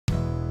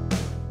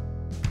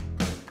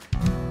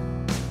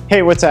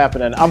Hey, what's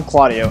happening? I'm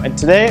Claudio, and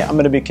today I'm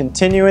going to be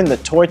continuing the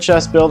toy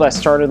chest build I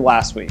started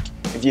last week.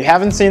 If you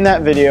haven't seen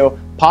that video,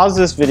 pause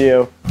this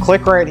video,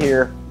 click right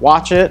here,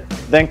 watch it,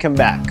 then come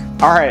back.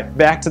 Alright,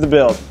 back to the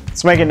build.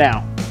 Let's make it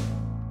now.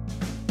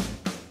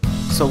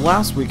 So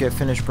last week I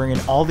finished bringing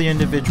all the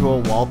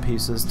individual wall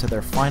pieces to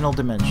their final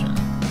dimension.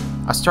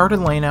 I started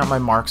laying out my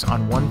marks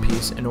on one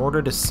piece in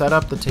order to set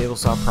up the table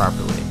saw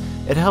properly.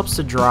 It helps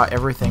to draw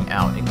everything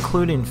out,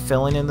 including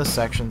filling in the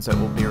sections that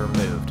will be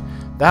removed.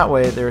 That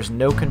way there is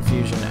no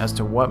confusion as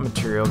to what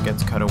material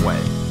gets cut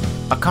away.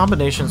 A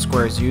combination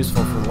square is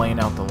useful for laying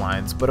out the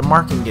lines, but a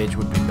marking gauge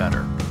would be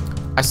better.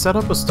 I set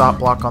up a stop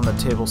block on the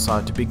table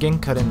saw to begin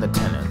cutting the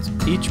tenons.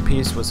 Each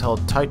piece was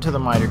held tight to the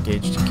miter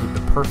gauge to keep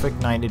the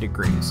perfect 90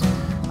 degrees.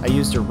 I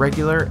used a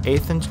regular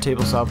 1/8 inch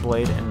table saw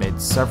blade and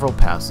made several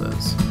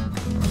passes.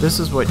 This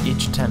is what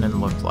each tenon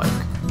looked like.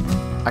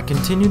 I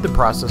continued the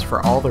process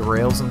for all the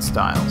rails and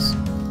stiles.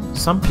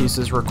 Some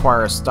pieces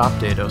require a stop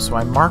dado, so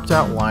I marked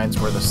out lines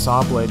where the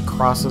saw blade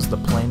crosses the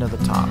plane of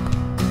the top.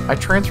 I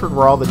transferred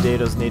where all the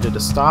dados needed to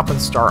stop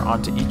and start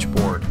onto each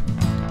board.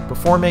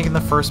 Before making the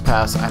first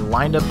pass, I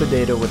lined up the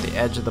dado with the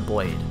edge of the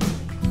blade.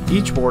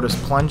 Each board is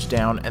plunged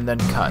down and then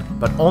cut,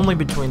 but only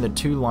between the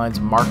two lines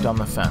marked on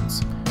the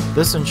fence.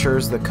 This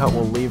ensures the cut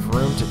will leave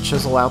room to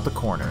chisel out the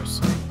corners.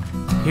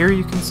 Here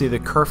you can see the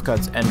kerf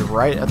cuts end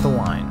right at the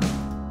line.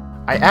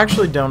 I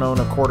actually don't own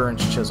a 1/4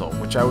 inch chisel,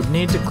 which I would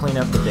need to clean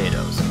up the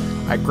dados.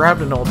 I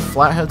grabbed an old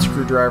flathead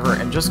screwdriver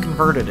and just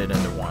converted it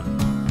into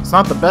one. It's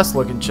not the best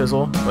looking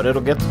chisel, but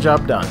it'll get the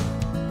job done.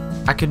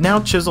 I could now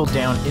chisel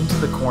down into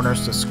the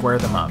corners to square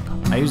them up.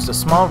 I used a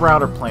small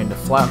router plane to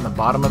flatten the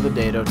bottom of the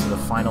dado to the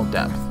final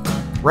depth.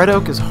 Red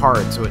oak is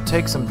hard, so it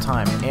takes some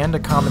time and a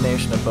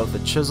combination of both the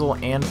chisel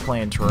and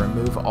plane to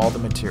remove all the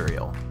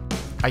material.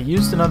 I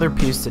used another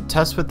piece to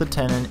test fit the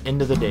tenon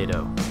into the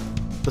dado.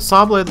 The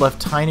saw blade left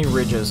tiny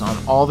ridges on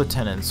all the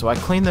tenons, so I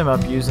cleaned them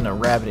up using a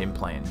rabbiting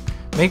plane.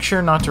 Make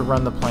sure not to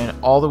run the plane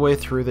all the way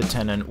through the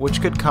tenon,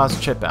 which could cause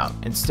chip out.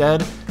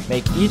 Instead,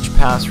 make each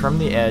pass from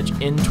the edge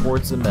in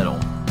towards the middle.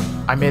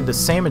 I made the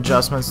same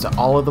adjustments to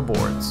all of the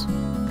boards.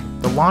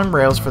 The long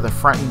rails for the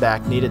front and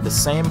back needed the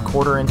same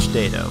 1/4 inch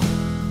dado.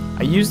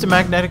 I used a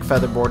magnetic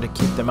featherboard to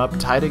keep them up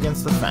tight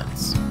against the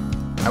fence.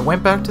 I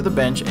went back to the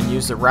bench and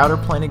used the router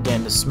plane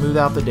again to smooth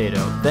out the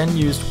dado, then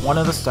used one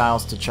of the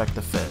stiles to check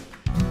the fit.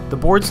 The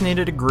boards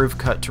needed a groove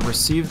cut to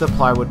receive the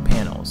plywood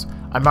panels.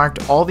 I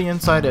marked all the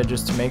inside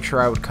edges to make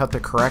sure I would cut the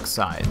correct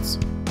sides.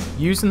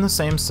 Using the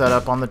same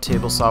setup on the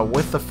table saw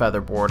with the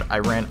featherboard, I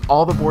ran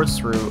all the boards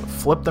through,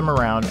 flipped them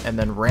around, and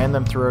then ran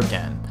them through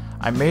again.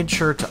 I made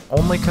sure to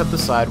only cut the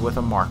side with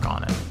a mark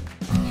on it.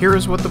 Here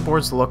is what the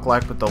boards look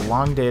like with the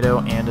long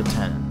dado and a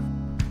tenon.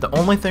 The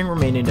only thing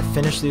remaining to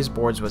finish these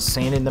boards was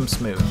sanding them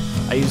smooth.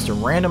 I used a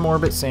random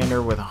orbit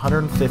sander with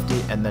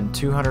 150 and then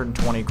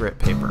 220 grit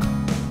paper.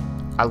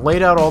 I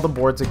laid out all the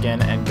boards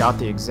again and got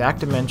the exact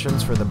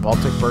dimensions for the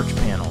Baltic birch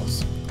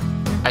panels.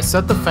 I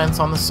set the fence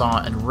on the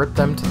saw and ripped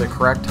them to the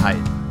correct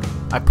height.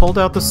 I pulled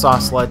out the saw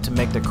sled to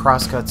make the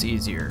crosscuts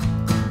easier.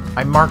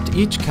 I marked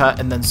each cut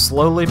and then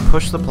slowly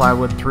pushed the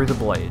plywood through the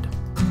blade.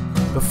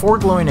 Before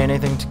gluing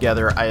anything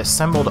together, I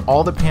assembled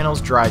all the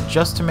panels dry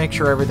just to make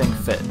sure everything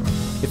fit.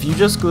 If you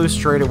just glue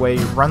straight away,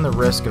 you run the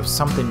risk of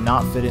something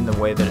not fitting the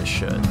way that it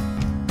should.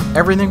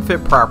 Everything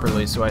fit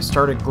properly, so I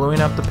started gluing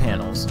up the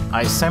panels.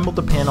 I assembled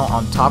the panel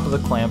on top of the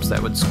clamps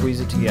that would squeeze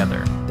it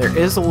together. There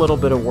is a little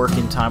bit of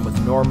working time with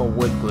normal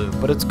wood glue,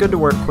 but it's good to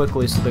work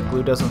quickly so the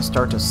glue doesn't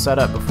start to set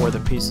up before the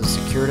piece is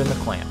secured in the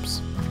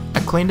clamps. I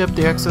cleaned up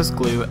the excess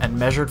glue and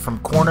measured from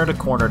corner to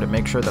corner to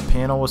make sure the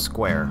panel was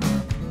square.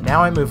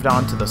 Now I moved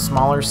on to the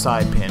smaller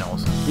side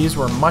panels. These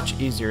were much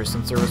easier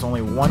since there was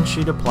only one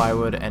sheet of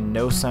plywood and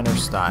no center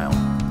stile.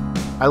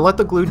 I let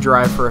the glue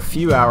dry for a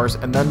few hours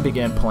and then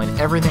began pulling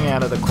everything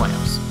out of the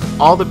clamps.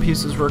 All the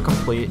pieces were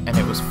complete and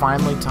it was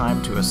finally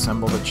time to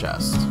assemble the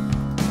chest.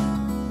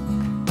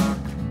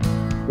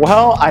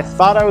 Well, I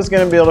thought I was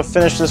going to be able to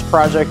finish this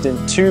project in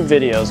 2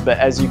 videos, but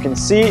as you can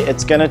see,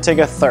 it's going to take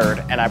a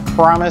third, and I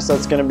promise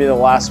that's going to be the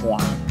last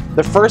one.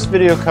 The first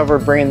video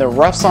covered bringing the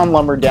rough sawn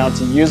lumber down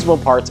to usable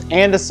parts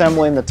and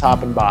assembling the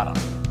top and bottom.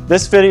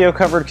 This video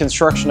covered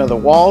construction of the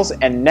walls,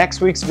 and next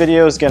week's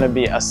video is going to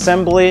be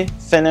assembly,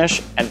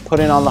 finish, and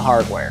putting on the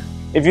hardware.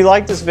 If you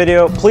like this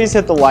video, please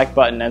hit the like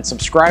button and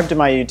subscribe to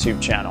my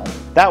YouTube channel.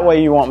 That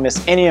way you won't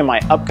miss any of my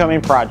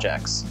upcoming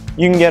projects.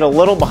 You can get a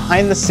little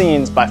behind the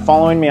scenes by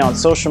following me on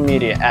social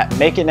media at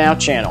Make It Now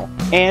channel,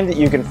 and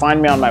you can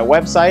find me on my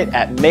website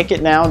at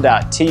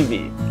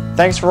makeitnow.tv.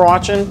 Thanks for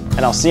watching,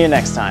 and I'll see you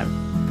next time.